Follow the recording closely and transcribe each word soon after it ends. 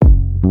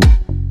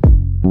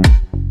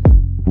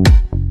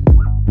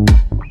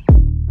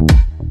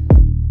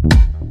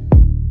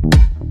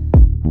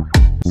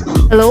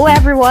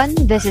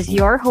everyone. This is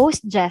your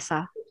host,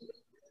 Jessa.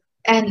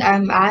 And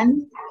I'm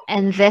Anne.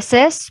 And this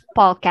is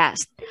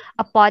Podcast,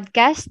 a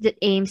podcast that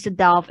aims to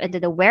delve into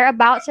the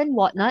whereabouts and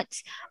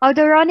whatnots of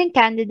the running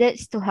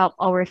candidates to help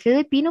our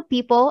Filipino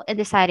people in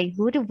deciding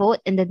who to vote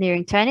in the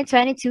nearing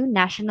 2022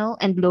 national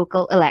and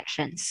local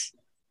elections.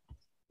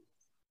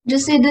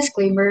 Just a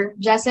disclaimer,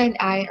 Jessa and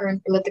I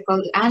aren't political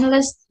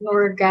analysts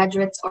nor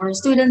graduates or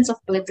students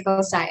of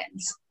political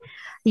science.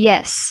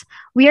 Yes,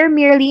 we are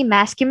merely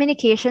mass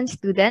communication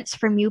students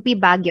from UP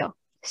Baguio.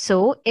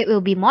 So it will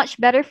be much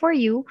better for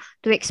you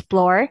to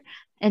explore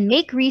and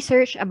make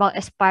research about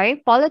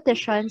aspiring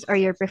politicians or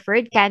your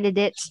preferred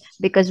candidates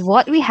because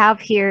what we have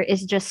here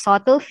is just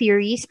subtle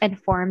theories and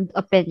formed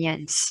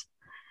opinions.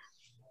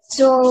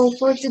 So,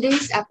 for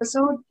today's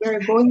episode,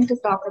 we're going to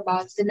talk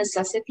about the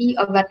necessity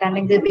of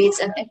attending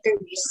debates and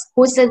interviews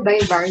hosted by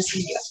various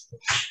media.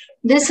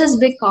 This has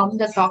become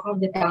the talk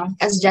of the town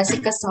as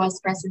Jessica Saw's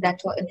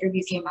presidential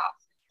interview came out,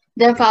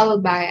 then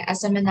followed by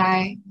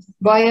SMNI,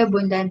 Boya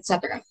Bunda,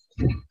 etc.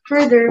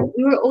 Further,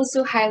 we were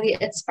also highly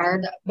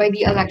inspired by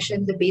the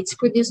election debates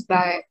produced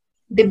by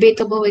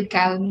Debatable with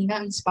Kyle Mina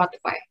on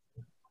Spotify.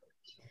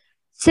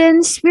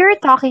 Since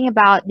we're talking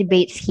about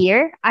debates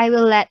here, I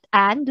will let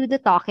Anne do the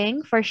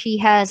talking for she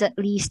has at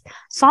least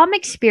some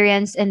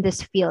experience in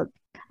this field.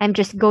 I'm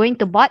just going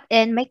to butt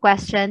in my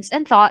questions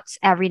and thoughts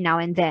every now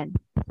and then.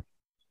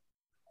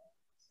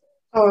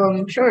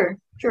 Sure.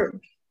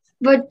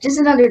 But just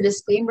another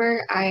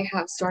disclaimer, I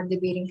have started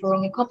debating for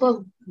only a couple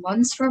of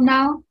months from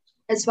now.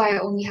 That's why I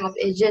only have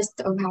a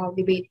gist of how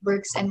debate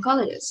works in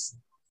colleges.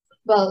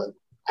 Well,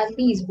 at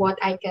least what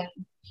I can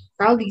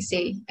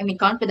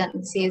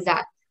confidently say is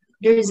that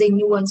there is a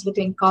nuance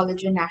between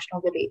college and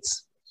national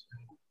debates.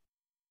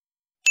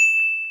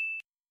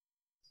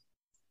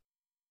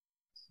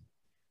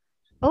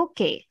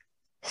 Okay,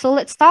 so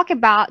let's talk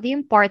about the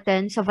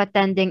importance of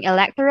attending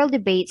electoral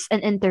debates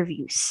and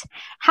interviews.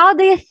 How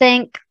do you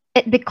think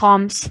it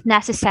becomes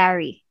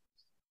necessary?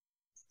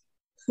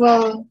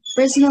 Well,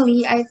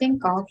 personally, I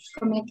think of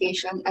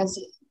communication as,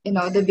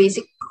 the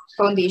basic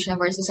foundation of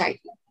our society.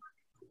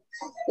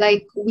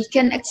 Like, we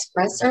can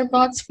express our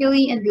thoughts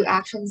freely and do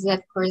actions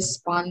that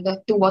correspond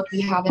to what we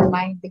have in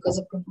mind because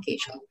of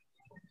communication.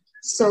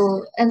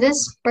 So, in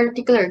this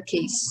particular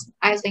case,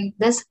 I think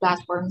these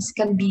platforms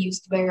can be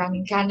used by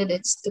running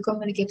candidates to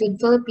communicate with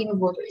Filipino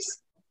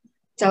voters,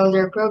 tell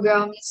their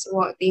programs,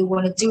 what they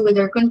want to do with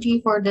their country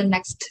for the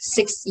next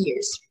 6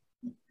 years.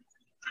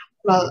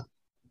 Well,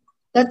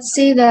 let's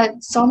say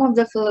that some of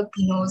the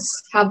Filipinos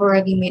have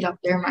already made up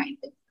their mind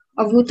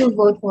of who to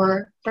vote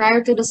for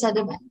prior to the said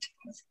event.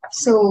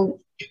 So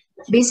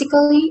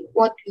basically,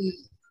 the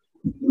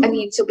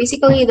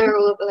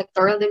role of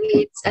electoral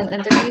debates and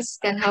interviews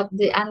can help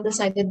the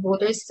undecided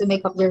voters to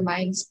make up their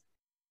minds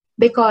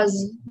because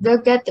they'll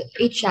get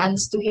a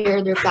chance to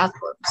hear their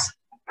platforms,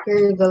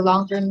 hear the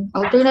long-term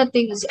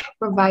alternatives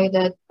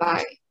provided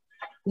by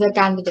the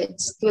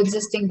candidates to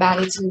existing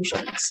ballot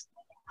solutions.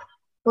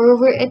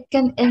 Moreover, it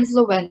can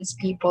influence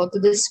people to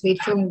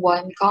dissuade from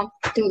one camp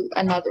to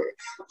another,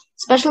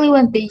 especially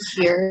when they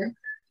hear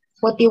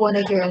what they want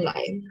to hear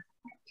live.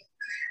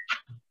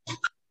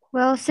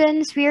 Well,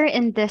 since we're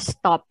in this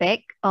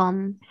topic,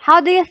 how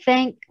do you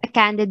think a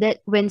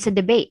candidate wins a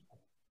debate?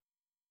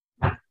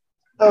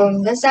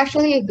 That's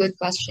actually a good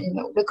question,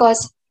 though,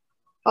 because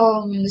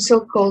the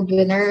so-called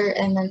winner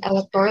in an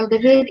electoral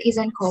debate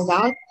isn't called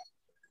out.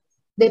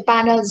 The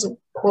panels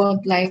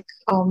won't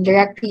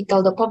directly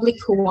tell the public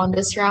who won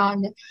this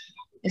round,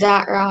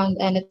 that round,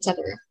 and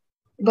etc.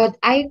 But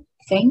I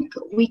think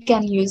we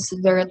can use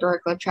the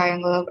rhetorical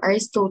triangle of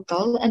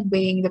Aristotle and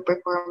weighing the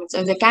performance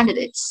of the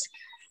candidates.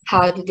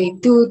 How did they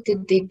do?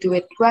 Did they do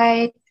it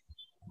right?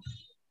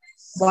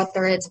 What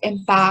are its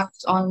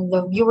impacts on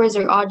the viewers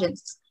or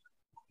audience?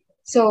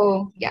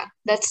 So yeah,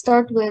 let's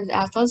start with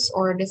ethos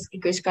or the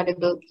speaker's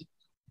credibility.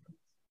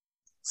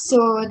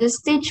 So the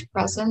stage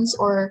presence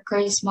or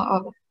charisma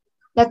of,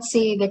 let's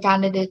say, the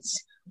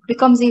candidates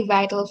becomes a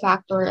vital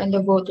factor in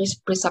the voters'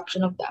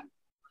 perception of them.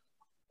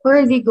 Who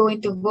are they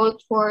going to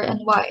vote for and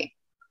why?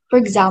 For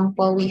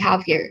example, we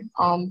have here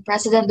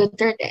President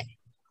Duterte.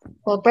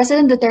 Well,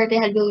 President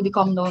Duterte had really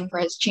become known for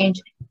his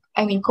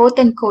quote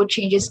unquote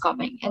changes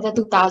coming in the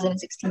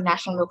 2016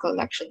 national local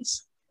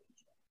elections.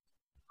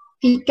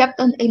 He kept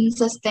on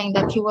insisting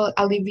that he will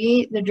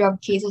alleviate the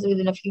drug cases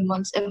within a few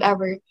months if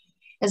ever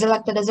is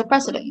elected as a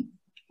president.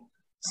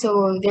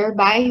 So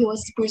thereby he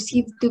was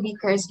perceived to be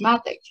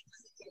charismatic,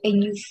 a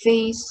new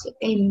face,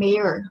 a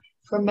mayor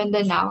from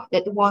Mindanao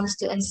that wants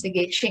to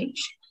instigate change.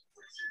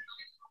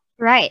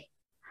 Right.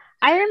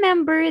 I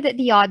remember that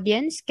the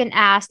audience can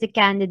ask the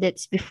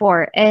candidates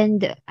before,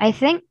 and I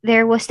think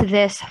there was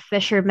this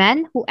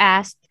fisherman who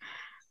asked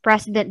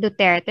President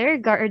Duterte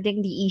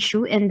regarding the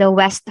issue in the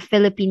West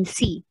Philippine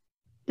Sea.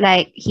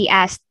 Like, he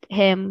asked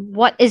him,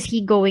 what is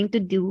he going to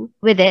do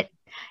with it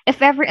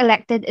if ever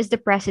elected as the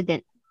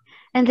president?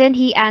 And then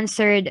he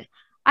answered,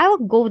 I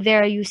will go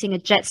there using a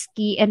jet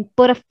ski and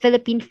put a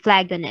Philippine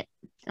flag on it.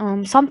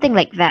 Something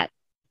like that.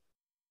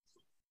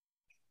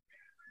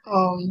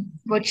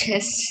 which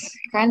is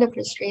kind of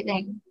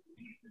frustrating,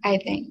 I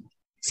think.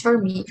 It's for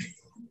me.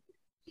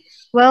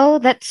 Well,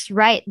 that's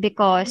right,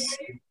 because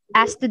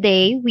as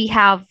today, we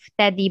have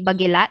Teddy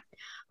Bagilat,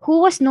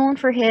 who was known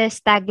for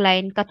his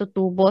tagline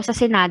Katutubo sa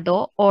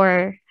Senado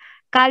or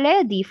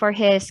Kaledi for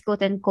his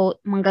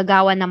quote-unquote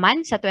manggagawa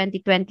naman sa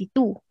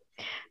 2022.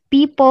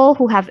 People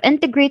who have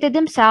integrated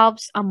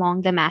themselves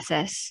among the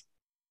masses.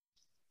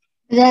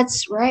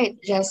 That's right,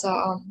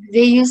 Jessa.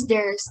 They use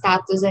their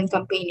status and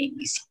campaigning.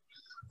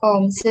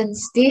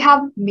 Since they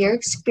have mere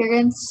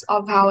experience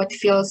of how it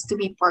feels to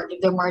be part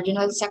of the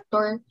marginal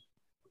sector,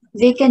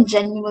 they can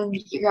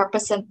genuinely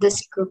represent this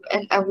group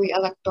in every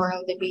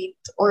electoral debate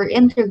or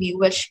interview,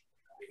 which,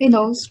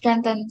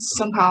 strengthens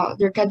somehow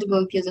their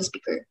credibility as a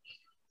speaker.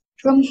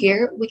 From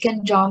here, we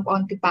can jump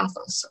onto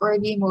pathos or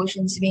the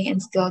emotions being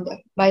instilled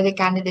by the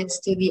candidates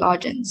to the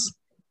audience.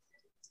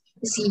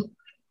 You see,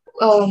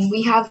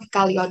 we have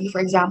Caliodi,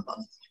 for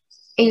example,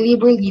 a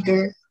liberal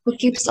leader who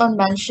keeps on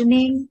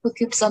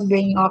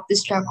bringing up the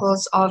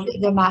struggles of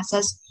the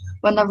masses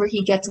whenever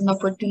he gets an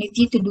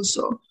opportunity to do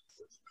so.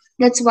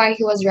 That's why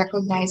he was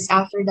recognized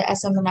after the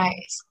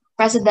SMNI's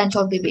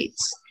presidential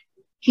debates.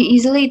 He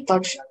easily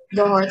touched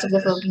the hearts of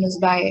the Filipinos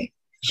by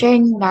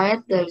sharing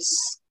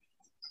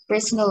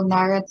personal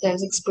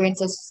narratives,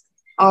 experiences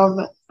of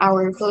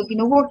our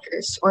Filipino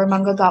workers or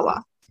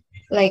manggagawa.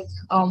 Like,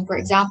 for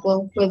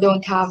example, we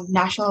don't have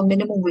national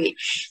minimum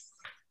wage,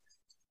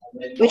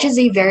 which is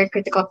a very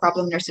critical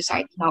problem in our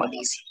society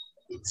nowadays.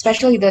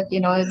 Especially that,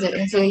 the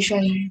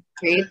inflation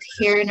rate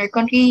here in our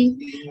country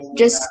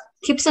just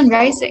keeps on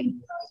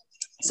rising.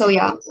 So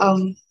yeah,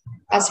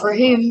 as for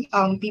him,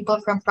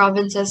 people from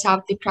provinces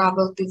have to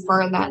travel to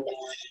far land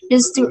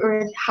just to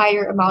earn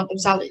higher amount of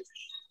salary,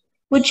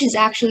 which is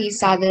actually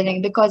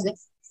saddening because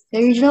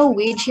the regional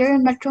wage here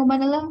in Metro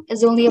Manila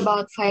is only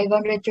about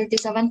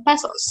 537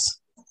 pesos.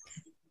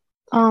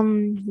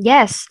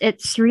 Yes,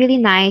 it's really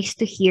nice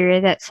to hear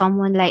that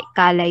someone like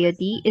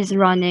Kalayodi is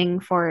running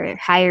for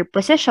higher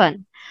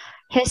position.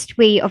 His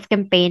way of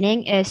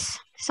campaigning is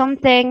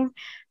something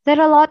that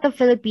a lot of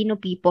Filipino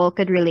people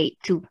could relate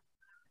to.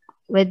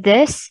 With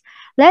this,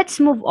 let's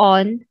move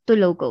on to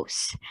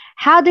logos.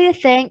 How do you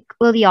think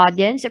will the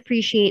audience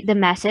appreciate the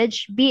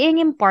message being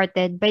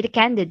imparted by the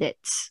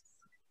candidates?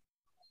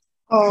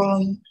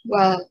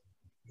 Well,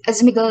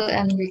 as Miguel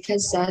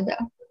Enriquez said,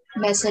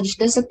 message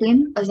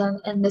discipline is an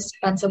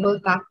indispensable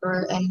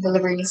factor in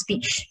delivering a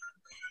speech.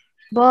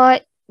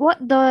 But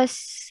what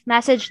does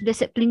message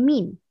discipline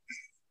mean?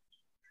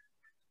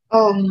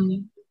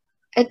 Um,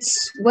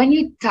 it's when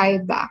you tie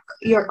back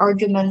your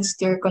arguments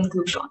to your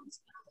conclusions.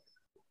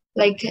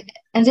 Like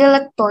in the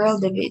electoral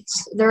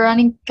debates, the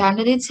running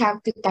candidates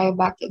have to tie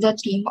back the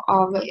theme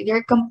of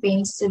their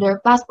campaigns to their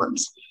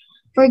platforms.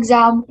 For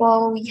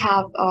example, we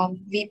have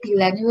VP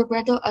Leni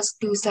Robredo as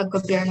to sa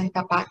gobyernong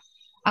tapat,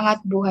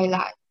 angat buhay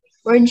lahat,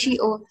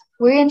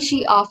 wherein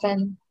she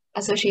often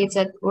associates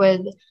it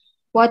with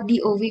what the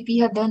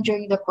OVP had done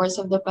during the course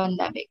of the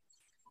pandemic,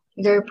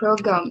 their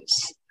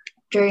programs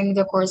during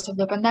the course of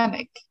the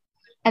pandemic.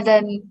 And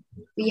then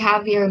we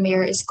have here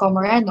Mayor Isko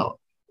Moreno,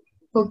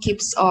 who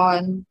keeps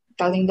on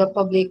telling the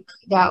public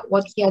that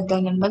what he had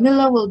done in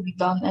Manila will be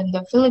done in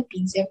the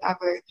Philippines if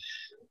ever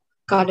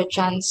got a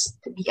chance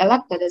to be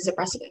elected as the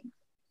president.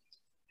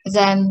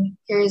 Then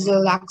here's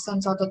the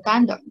Lacson Soto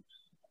tandem,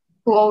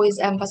 who always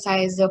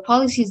emphasize the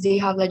policies they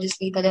have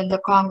legislated in the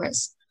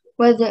Congress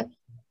with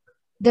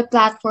the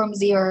platforms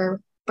they are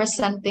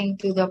presenting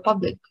to the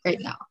public right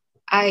now,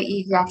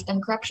 i.e. graft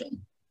and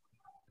corruption.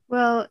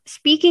 Well,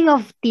 speaking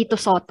of Tito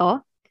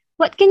Soto,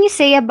 what can you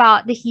say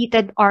about the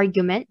heated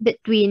argument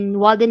between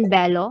Walden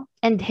Bello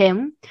and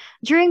him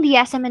during the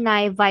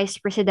SMNI vice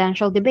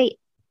presidential debate?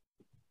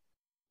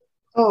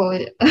 Oh,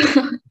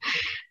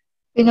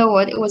 you know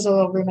what? It was all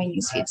over my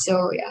newsfeed.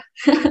 So yeah,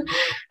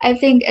 I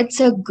think it's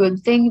a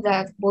good thing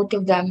that both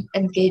of them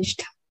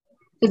engaged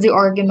with the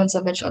arguments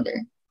of each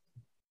other.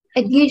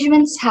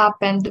 Engagements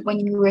happened when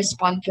you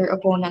respond to your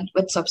opponent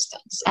with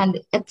substance, and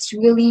it's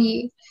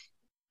really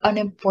an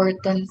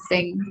important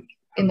thing,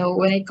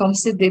 when it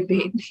comes to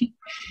debate.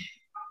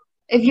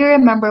 If you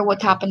remember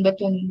what happened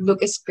between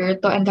Luke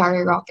Espiritu and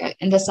Harry Roque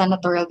in the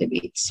senatorial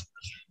debates.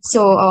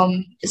 So,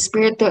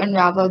 Espiritu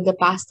unraveled the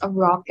past of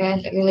Roque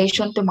in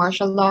relation to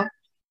martial law,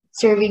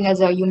 serving as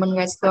a human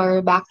rights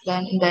lawyer back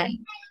then, and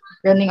then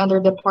running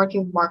under the party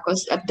of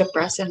Marcos at the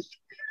present.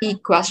 He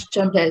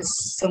questioned his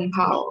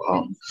somehow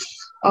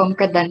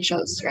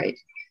credentials, right?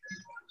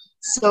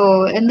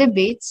 So in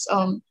debates,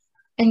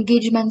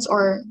 engagements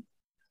or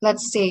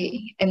let's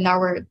say in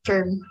our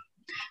term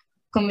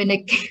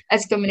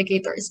as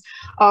communicators,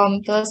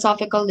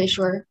 philosophical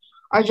leisure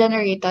are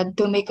generated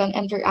to make an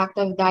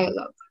interactive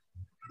dialogue.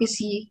 You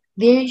see,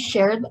 they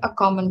shared a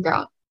common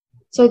ground.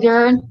 So there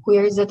aren't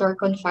queers that are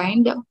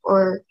confined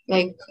or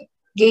like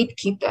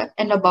gatekept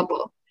in a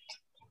bubble.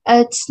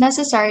 It's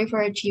necessary for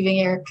achieving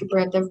a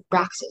recuperative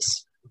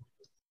praxis.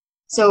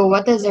 So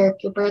what is a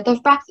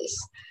recuperative practice?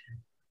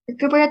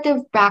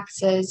 Recuperative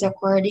praxis,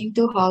 according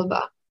to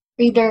Halba,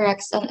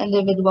 redirects an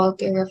individual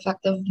to a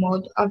reflective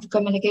mode of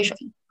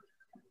communication.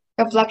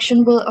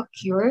 Reflection will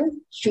occur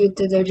due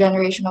to the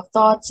generation of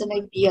thoughts and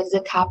ideas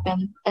that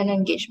happen in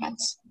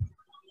engagements.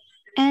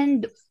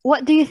 And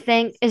what do you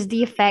think is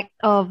the effect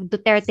of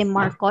Duterte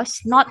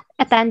Marcos not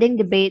attending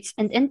debates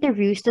and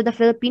interviews to the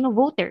Filipino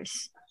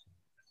voters?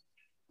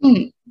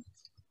 Hmm.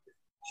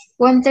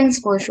 One thing's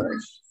for sure,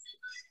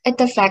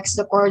 it affects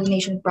the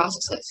coordination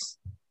processes.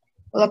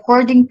 Well,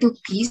 according to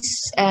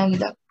Peace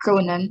and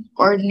Cronin,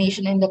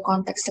 coordination in the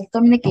context of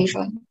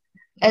communication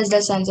is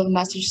the sense of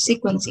message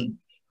sequencing.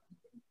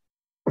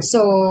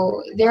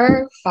 So there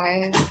are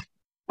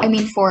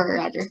four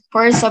rather,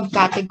 four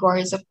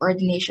subcategories of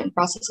coordination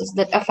processes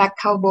that affect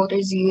how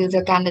voters view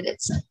the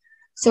candidates.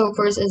 So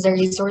first is the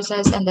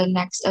resources, and then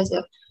next is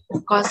the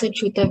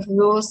constitutive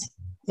rules.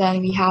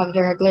 Then we have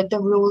the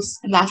regulative rules,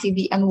 and lastly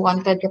the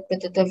unwanted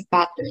repetitive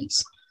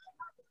patterns.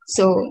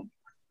 So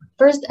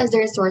first is the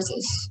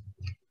resources.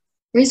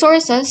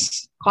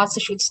 Resources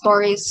constitute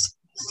stories,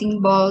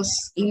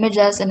 symbols,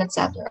 images, and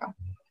etc.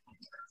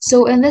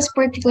 So in this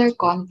particular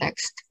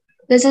context,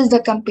 this is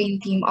the campaign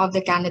team of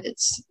the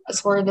candidates.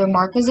 As for the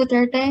Marcos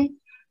Duterte,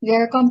 they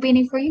are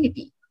campaigning for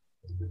unity.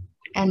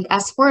 And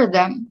as for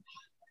them,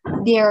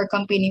 they are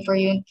campaigning for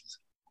unity.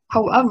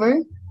 However,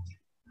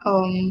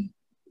 um,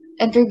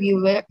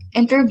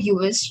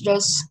 interviewers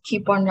just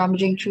keep on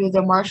rummaging through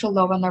the martial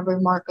law whenever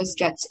Marcos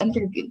gets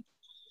interviewed.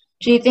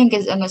 Do you think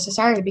is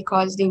unnecessary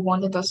because they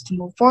wanted us to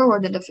move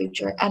forward in the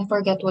future and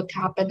forget what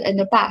happened in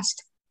the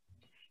past?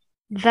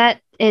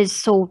 That is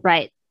so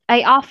right.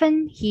 I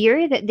often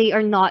hear that they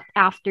are not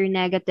after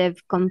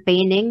negative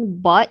campaigning,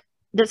 but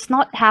that's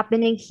not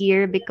happening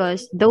here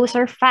because those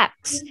are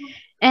facts.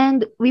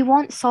 And we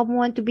want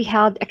someone to be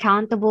held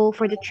accountable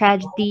for the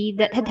tragedy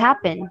that had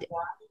happened.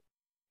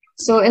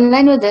 So in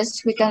line with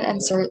this, we can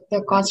insert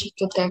the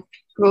constitutive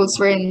rules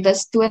wherein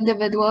these two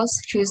individuals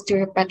choose to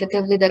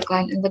repetitively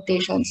decline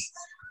invitations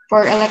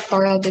for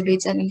electoral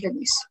debates and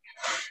interviews.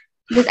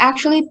 That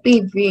actually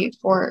pave way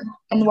for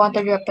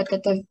unwanted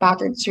repetitive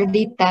patterns where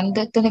they tend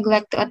to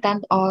neglect to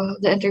attend all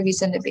the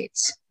interviews and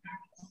debates.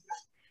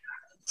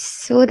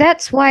 So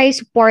that's why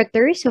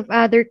supporters of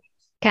other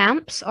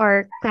camps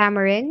are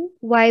clamoring.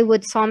 Why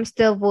would some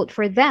still vote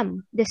for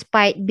them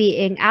despite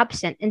being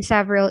absent in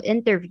several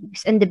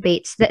interviews and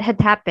debates that had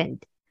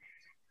happened?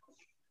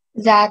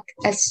 That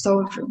is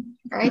so true,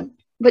 right?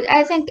 But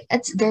I think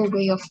it's their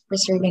way of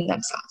preserving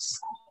themselves.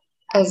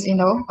 As you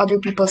know, other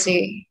people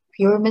say,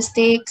 fewer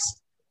mistakes,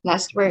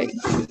 less worry.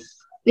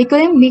 They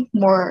couldn't make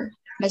more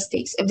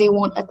mistakes if they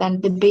won't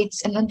attend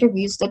debates and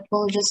interviews that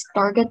will just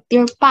target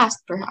their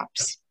past,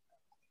 perhaps.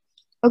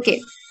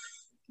 Okay,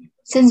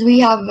 since we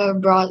have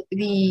brought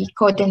the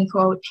quote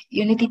unquote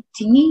unity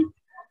thingy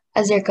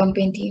as their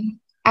campaign team,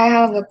 I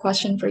have a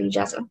question for you,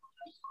 Jessa.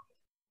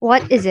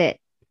 What is it?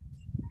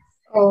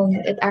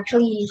 It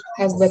actually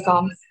has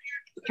become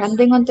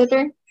trending on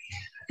Twitter.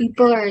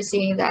 People are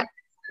saying that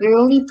their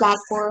only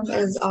platform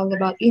is all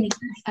about unity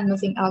and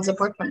nothing else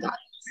apart from that.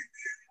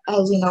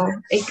 As you know,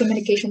 a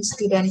communication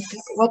student,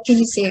 what can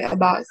you say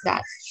about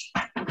that?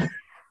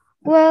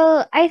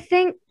 Well, I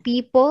think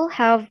people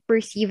have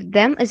perceived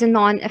them as a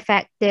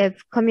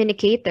non-effective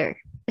communicator,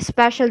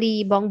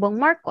 especially Bongbong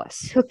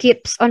Marcos, who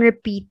keeps on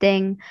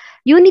repeating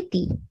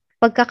unity,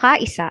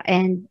 pagkakaisa,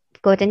 and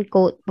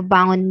quote-unquote,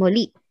 babangon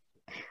muli.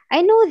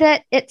 I know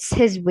that it's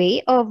his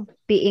way of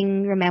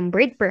being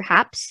remembered,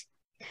 perhaps.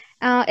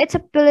 It's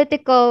a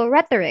political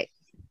rhetoric.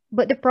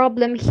 But the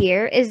problem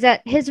here is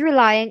that he's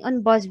relying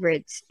on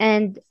buzzwords,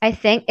 and I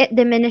think it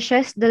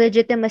diminishes the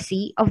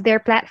legitimacy of their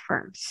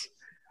platforms.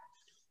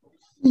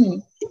 Hmm.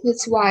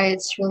 That's why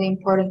it's really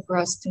important for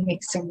us to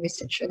make some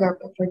research with our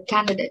preferred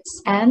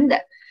candidates and,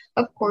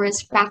 of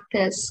course,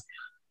 practice,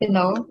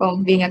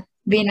 being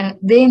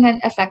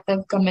an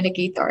effective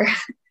communicator.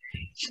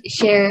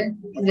 Share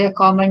the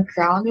common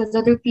ground with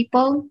other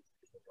people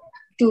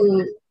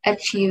to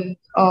achieve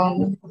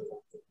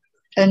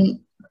an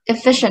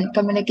efficient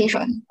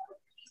communication.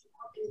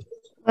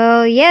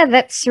 Well, yeah,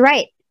 that's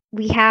right.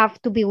 We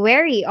have to be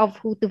wary of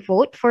who to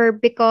vote for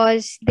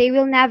because they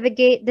will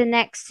navigate the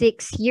next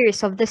 6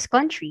 years of this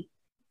country.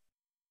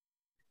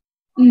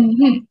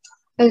 Mm-hmm.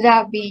 With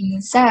that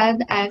being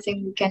said, I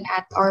think we can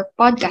add our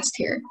podcast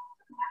here.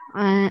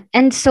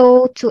 And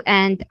so, to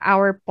end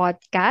our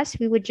podcast,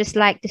 we would just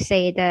like to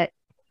say that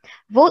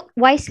vote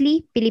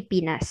wisely,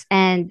 Pilipinas.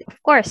 And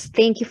of course,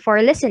 thank you for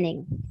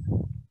listening.